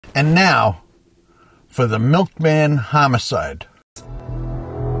And now for the Milkman Homicide.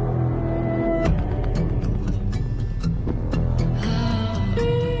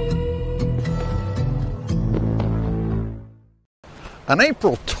 On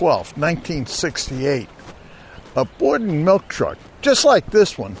April 12, 1968, a Borden milk truck, just like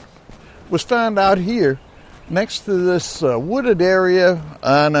this one, was found out here next to this wooded area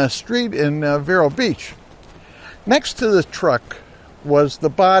on a street in Vero Beach. Next to the truck was the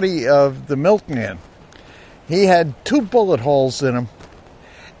body of the milkman. He had 2 bullet holes in him,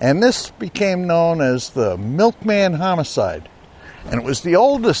 and this became known as the Milkman Homicide. And it was the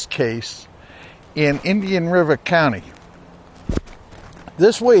oldest case in Indian River County.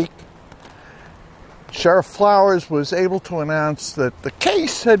 This week, Sheriff Flowers was able to announce that the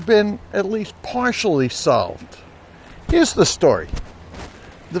case had been at least partially solved. Here's the story.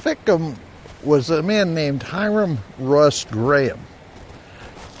 The victim was a man named Hiram Russ Graham,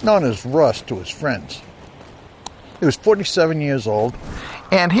 known as Russ to his friends. He was 47 years old,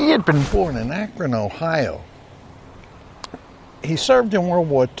 and he had been born in Akron, Ohio. He served in World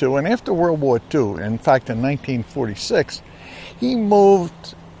War II, and after World War II, in fact in 1946, he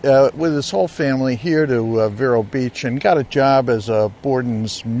moved with his whole family here to Vero Beach and got a job as a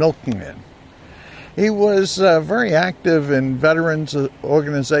Borden's milkman. He was very active in veterans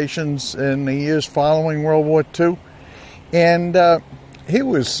organizations in the years following World War II, and he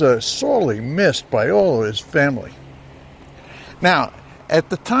was sorely missed by all of his family. Now, at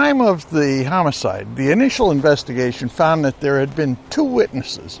the time of the homicide, the initial investigation found that there had been 2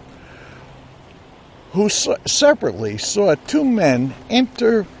 witnesses who separately saw 2 men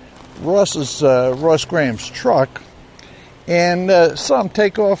enter Russ Graham's truck and saw him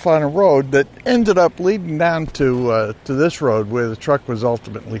take off on a road that ended up leading down to this road where the truck was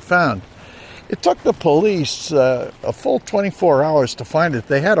ultimately found. It took the police a full 24 hours to find it.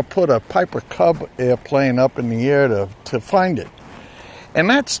 They had to put a Piper Cub airplane up in the air to find it. And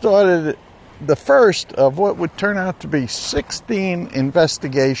that started the first of what would turn out to be 16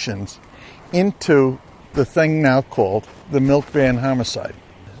 investigations into the thing now called the Milkman Homicide.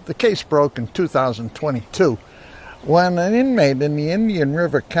 The case broke in 2022 when an inmate in the Indian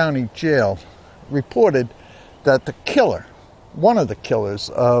River County Jail reported that the killer, one of the killers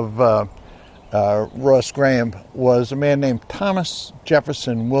of Russ Graham, was a man named Thomas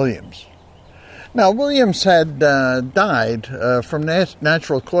Jefferson Williams. Now, Williams had died from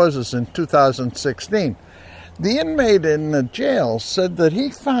natural causes in 2016. The inmate in the jail said that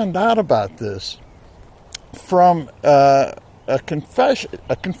he found out about this from a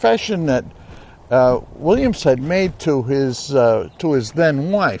confession that Williams had made to his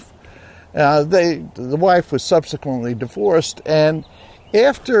then wife. The wife was subsequently divorced, and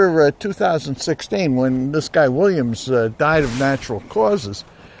after 2016, when this guy Williams died of natural causes,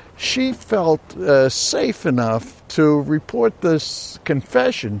 she felt safe enough to report this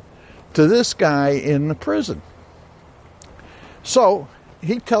confession to this guy in the prison. So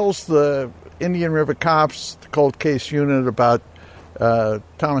he tells the Indian River cops, the cold case unit, about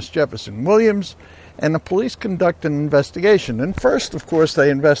Thomas Jefferson Williams, and the police conduct an investigation. And first, of course, they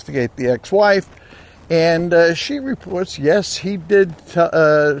investigate the ex-wife, and she reports, yes, he did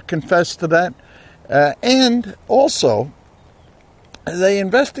confess to that. And also, they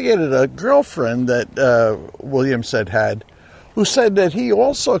investigated a girlfriend that Williams had, who said that he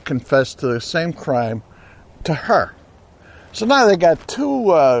also confessed to the same crime to her. So now they got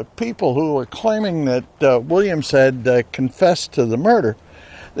 2 people who are claiming that Williams had confessed to the murder.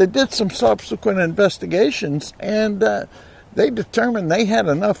 They did some subsequent investigations, and they determined they had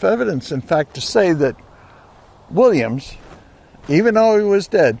enough evidence, in fact, to say that Williams, even though he was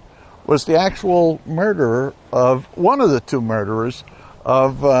dead, was the actual murderer of one of the 2 murderers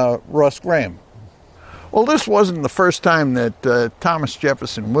of Russ Graham. Well, this wasn't the first time that Thomas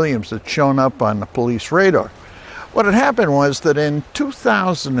Jefferson Williams had shown up on the police radar. What had happened was that in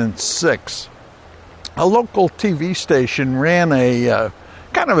 2006, a local TV station ran a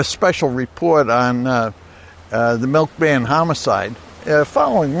kind of a special report on the Milkman Homicide,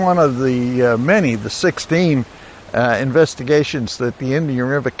 following one of the 16 investigations that the Indian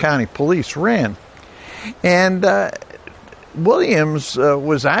River County Police ran. And Williams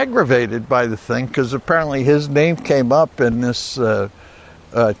was aggravated by the thing because apparently his name came up in this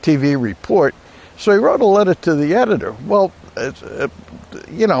TV report. So he wrote a letter to the editor,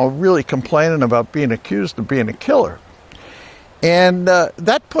 really complaining about being accused of being a killer. And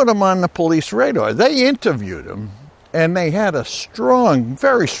that put him on the police radar. They interviewed him, and they had a strong,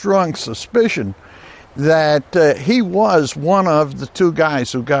 very strong suspicion that he was one of the 2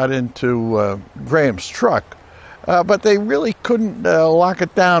 guys who got into Graham's truck. but they really couldn't lock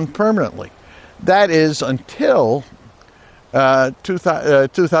it down permanently. That is until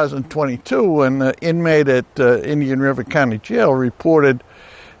 2022, when an inmate at Indian River County Jail reported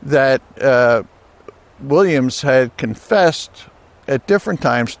that Williams had confessed at different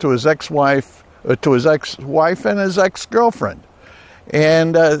times to his ex-wife and his ex-girlfriend.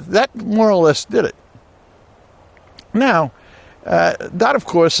 And that more or less did it. Now, that, of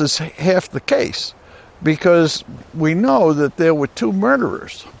course, is half the case, because we know that there were two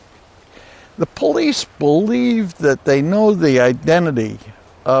murderers. The police believe that they know the identity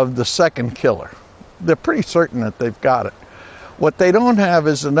of the second killer. They're pretty certain that they've got it. What they don't have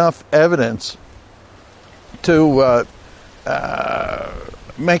is enough evidence to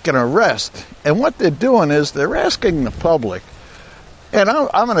make an arrest. And what they're doing is they're asking the public, and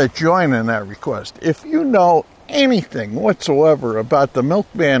I'm going to join in that request. If you know anything whatsoever about the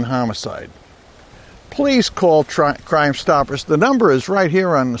Milkman Homicide, please call Crime Stoppers. The number is right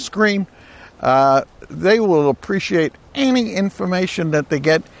here on the screen. They will appreciate any information that they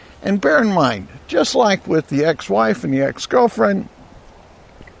get. And bear in mind, just like with the ex-wife and the ex-girlfriend,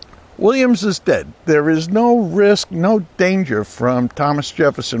 Williams is dead. There is no risk, no danger from Thomas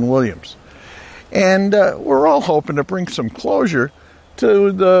Jefferson Williams. And we're all hoping to bring some closure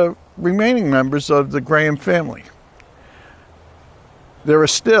to the remaining members of the Graham family. There are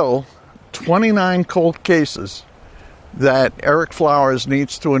still 29 cold cases that Eric Flowers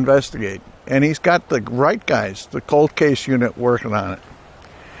needs to investigate. And he's got the right guys, the cold case unit, working on it.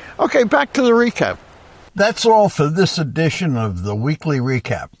 Okay, back to the recap. That's all for this edition of the Weekly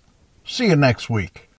Recap. See you next week.